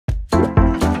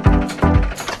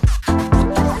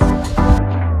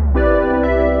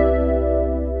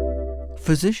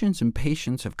Physicians and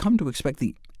patients have come to expect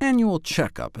the annual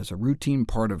checkup as a routine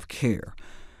part of care.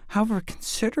 However,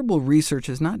 considerable research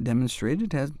has not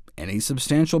demonstrated it has any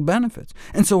substantial benefits,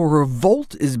 and so a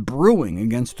revolt is brewing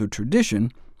against the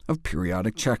tradition of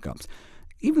periodic checkups.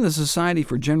 Even the Society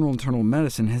for General Internal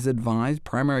Medicine has advised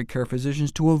primary care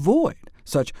physicians to avoid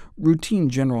such routine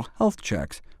general health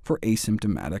checks for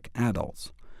asymptomatic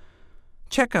adults.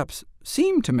 Checkups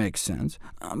seem to make sense,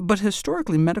 but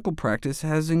historically medical practice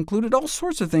has included all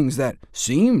sorts of things that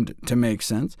seemed to make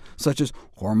sense, such as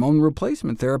hormone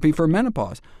replacement therapy for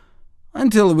menopause,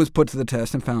 until it was put to the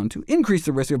test and found to increase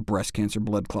the risk of breast cancer,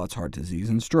 blood clots, heart disease,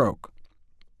 and stroke.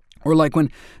 Or like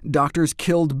when doctors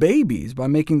killed babies by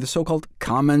making the so-called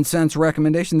common-sense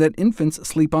recommendation that infants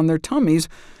sleep on their tummies,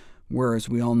 whereas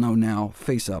we all know now,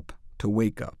 face up to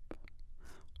wake up.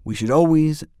 We should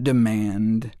always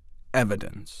demand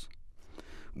evidence.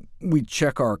 We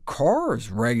check our cars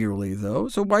regularly, though,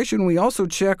 so why shouldn't we also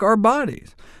check our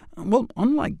bodies? Well,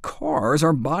 unlike cars,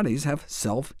 our bodies have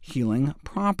self-healing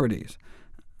properties.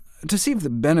 To see if the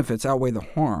benefits outweigh the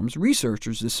harms,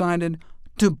 researchers decided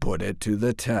to put it to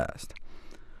the test.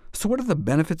 So what are the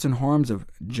benefits and harms of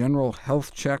general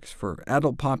health checks for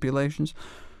adult populations?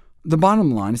 The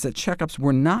bottom line is that checkups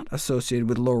were not associated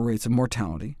with lower rates of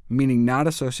mortality, meaning not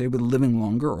associated with living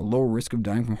longer or lower risk of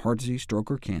dying from heart disease,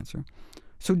 stroke, or cancer.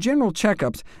 So general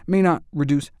checkups may not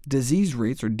reduce disease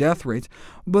rates or death rates,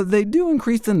 but they do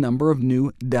increase the number of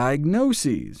new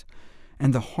diagnoses.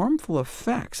 And the harmful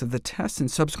effects of the tests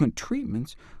and subsequent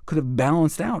treatments could have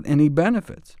balanced out any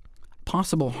benefits.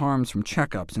 Possible harms from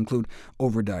checkups include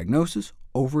overdiagnosis,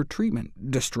 overtreatment,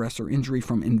 distress or injury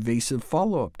from invasive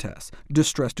follow-up tests,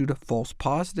 distress due to false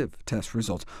positive test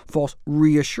results, false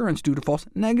reassurance due to false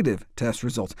negative test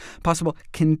results, possible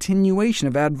continuation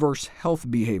of adverse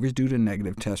health behaviors due to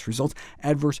negative test results,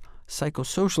 adverse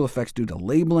psychosocial effects due to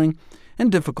labeling, and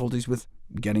difficulties with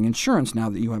getting insurance now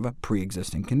that you have a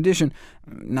pre-existing condition,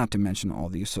 not to mention all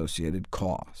the associated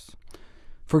costs.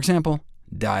 For example,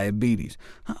 diabetes.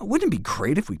 Wouldn't it be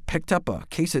great if we picked up a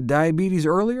case of diabetes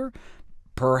earlier?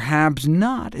 Perhaps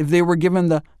not, if they were given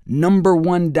the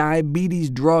 #1 diabetes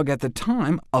drug at the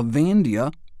time,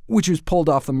 Avandia, which was pulled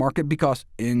off the market because,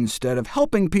 instead of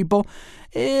helping people,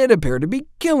 it appeared to be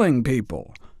killing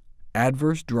people.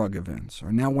 Adverse drug events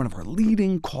are now one of our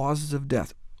leading causes of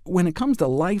death. When it comes to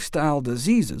lifestyle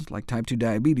diseases, like type 2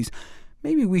 diabetes,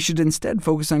 maybe we should instead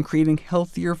focus on creating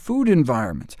healthier food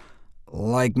environments,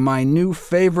 like my new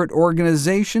favorite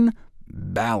organization,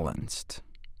 Balanced,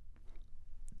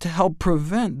 to help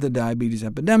prevent the diabetes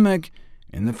epidemic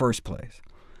in the first place.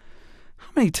 How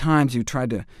many times have you tried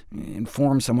to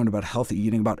inform someone about healthy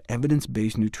eating, about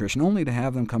evidence-based nutrition, only to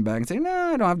have them come back and say, "No,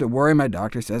 I don't have to worry, my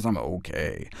doctor says I'm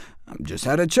OK. I've just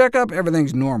had a checkup,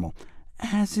 everything's normal."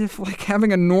 As if like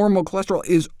having a normal cholesterol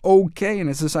is OK in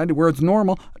a society where it's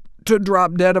normal to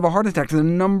drop dead of a heart attack, the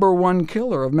 #1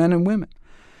 killer of men and women.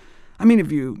 I mean,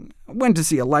 if you went to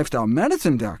see a lifestyle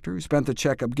medicine doctor who spent the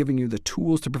checkup giving you the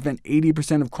tools to prevent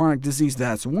 80% of chronic disease,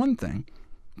 that's one thing.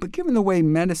 But given the way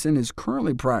medicine is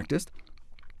currently practiced,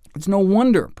 it's no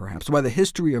wonder, perhaps, why the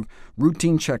history of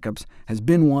routine checkups has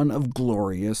been one of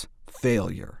glorious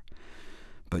failure.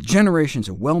 But generations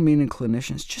of well-meaning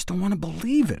clinicians just don't want to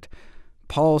believe it.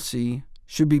 Policy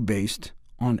should be based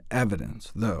on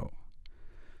evidence, though.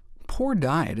 Poor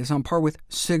diet is on par with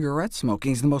cigarette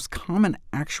smoking as the most common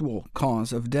actual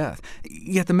cause of death,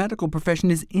 yet the medical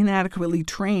profession is inadequately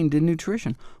trained in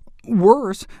nutrition.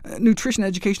 Worse, nutrition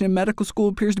education in medical school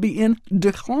appears to be in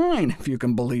decline, if you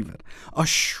can believe it, a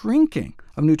shrinking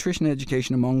of nutrition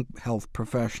education among health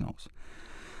professionals.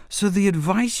 So the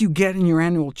advice you get in your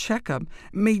annual checkup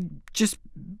may just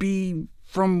be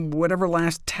from whatever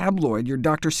last tabloid your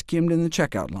doctor skimmed in the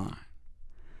checkout line.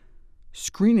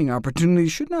 Screening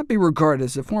opportunities should not be regarded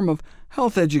as a form of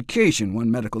health education, one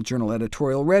medical journal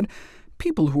editorial read.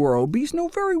 People who are obese know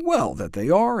very well that they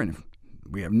are, and if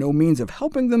we have no means of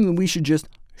helping them, then we should just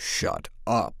shut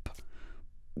up.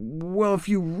 Well, if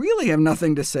you really have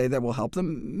nothing to say that will help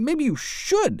them, maybe you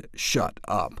should shut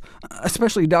up,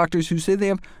 especially doctors who say they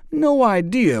have no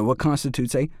idea what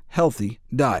constitutes a healthy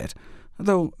diet,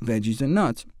 though veggies and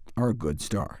nuts are a good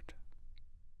start.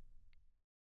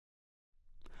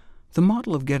 The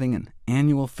model of getting an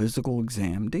annual physical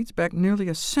exam dates back nearly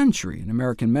a century in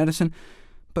American medicine,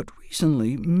 but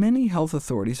recently many health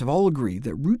authorities have all agreed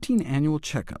that routine annual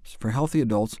checkups for healthy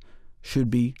adults should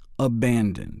be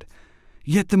abandoned.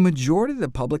 Yet the majority of the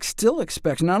public still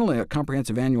expects not only a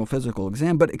comprehensive annual physical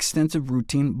exam, but extensive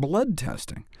routine blood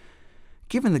testing.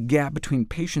 Given the gap between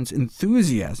patients'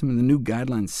 enthusiasm and the new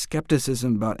guidelines'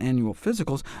 skepticism about annual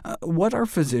physicals, what are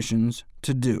physicians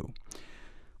to do?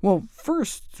 Well,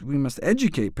 first, we must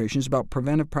educate patients about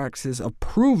preventive practices of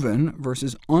proven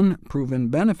versus unproven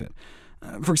benefit.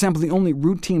 For example, the only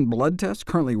routine blood test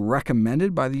currently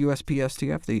recommended by the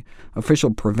USPSTF, the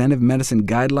official preventive medicine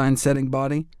guideline-setting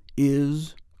body,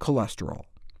 is cholesterol.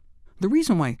 The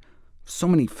reason why so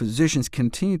many physicians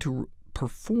continue to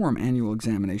perform annual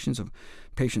examinations of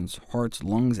patients' hearts,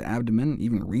 lungs, abdomen,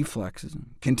 even reflexes,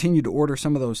 and continue to order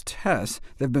some of those tests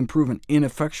that have been proven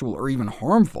ineffectual or even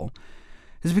harmful,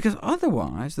 is because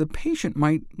otherwise the patient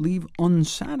might leave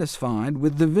unsatisfied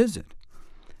with the visit.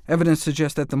 Evidence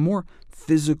suggests that the more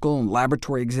physical and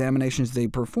laboratory examinations they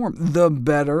perform, the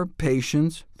better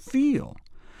patients feel.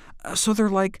 So they're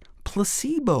like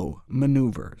placebo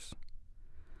maneuvers.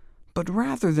 But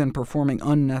rather than performing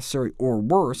unnecessary or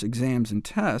worse exams and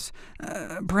tests,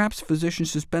 perhaps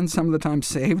physicians should spend some of the time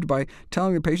saved by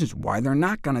telling the patients why they're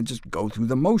not going to just go through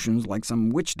the motions like some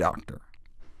witch doctor.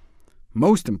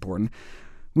 Most important,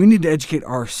 we need to educate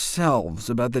ourselves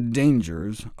about the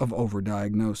dangers of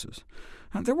overdiagnosis.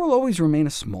 There will always remain a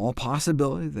small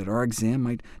possibility that our exam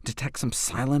might detect some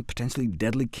silent, potentially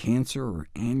deadly cancer or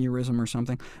aneurysm or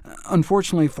something.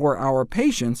 Unfortunately for our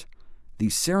patients,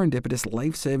 these serendipitous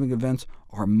life-saving events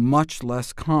are much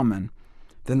less common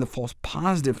than the false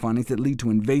positive findings that lead to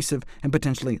invasive and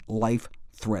potentially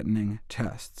life-threatening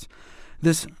tests.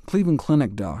 This Cleveland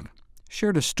Clinic doc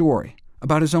shared a story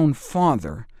about his own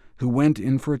father who went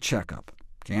in for a checkup.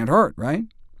 Can't hurt, right?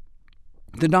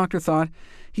 The doctor thought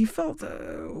he felt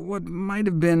what might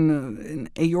have been an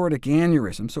aortic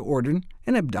aneurysm, so ordered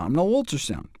an abdominal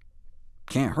ultrasound.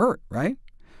 Can't hurt, right?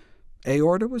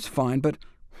 Aorta was fine, but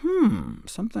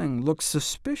something looked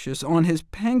suspicious on his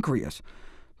pancreas,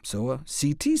 so a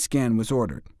CT scan was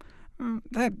ordered.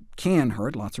 That can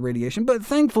hurt, lots of radiation, but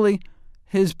thankfully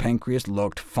his pancreas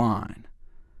looked fine.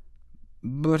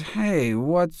 But hey,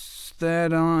 what's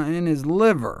that in his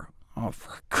liver? Oh,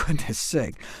 for goodness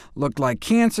sake. Looked like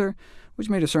cancer, which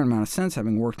made a certain amount of sense,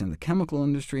 having worked in the chemical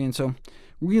industry, and so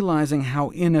realizing how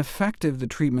ineffective the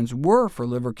treatments were for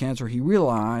liver cancer, he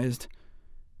realized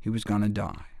he was going to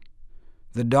die.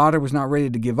 The daughter was not ready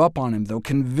to give up on him, though,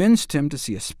 convinced him to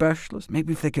see a specialist.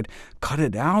 Maybe if they could cut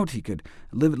it out, he could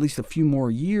live at least a few more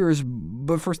years,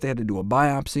 but first they had to do a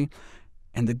biopsy.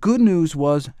 And the good news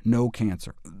was no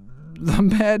cancer. The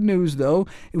bad news, though,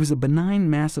 it was a benign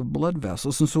mass of blood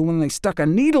vessels, and so when they stuck a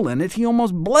needle in it, he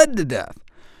almost bled to death.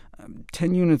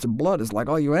 10 units of blood is like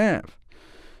all you have.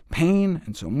 Pain,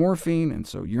 and so morphine, and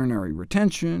so urinary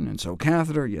retention, and so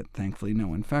catheter, yet thankfully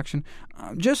no infection.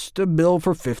 Just a bill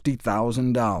for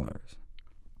 $50,000.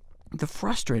 The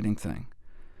frustrating thing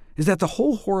is that the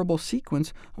whole horrible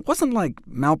sequence wasn't like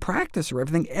malpractice or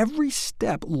everything. Every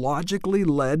step logically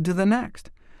led to the next.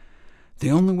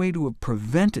 The only way to have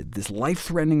prevented this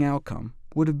life-threatening outcome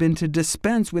would have been to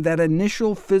dispense with that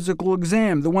initial physical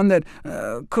exam, the one that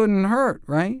couldn't hurt,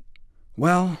 right?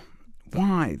 Well,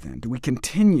 why, then, do we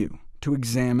continue to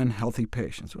examine healthy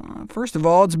patients? Well, first of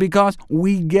all, it's because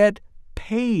we get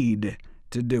paid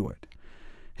to do it.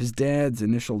 His dad's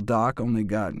initial doc only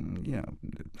got,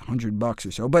 $100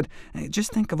 or so, but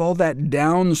just think of all that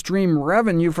downstream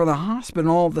revenue for the hospital and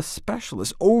all the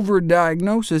specialists.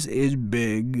 Overdiagnosis is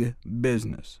big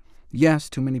business. Yes,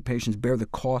 too many patients bear the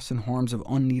costs and harms of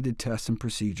unneeded tests and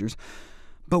procedures,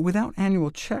 but without annual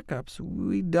checkups,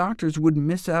 we doctors would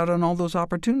miss out on all those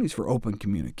opportunities for open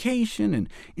communication and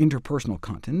interpersonal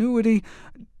continuity,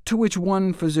 to which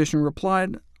one physician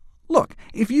replied, "Look,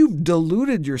 if you've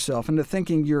deluded yourself into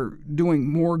thinking you're doing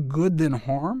more good than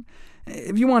harm,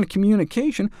 if you want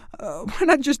communication, why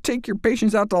not just take your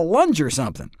patients out to lunch or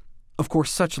something?" Of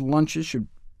course, such lunches should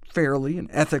fairly and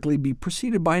ethically be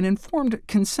preceded by an informed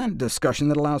consent discussion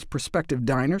that allows prospective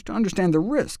diners to understand the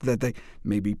risk that they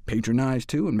may be patronized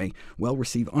to and may well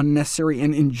receive unnecessary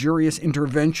and injurious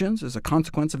interventions as a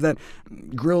consequence of that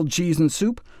grilled cheese and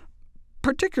soup.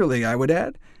 Particularly, I would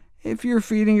add, if you're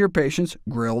feeding your patients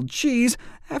grilled cheese,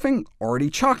 having already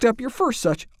chalked up your first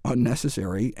such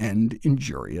unnecessary and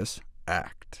injurious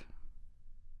act.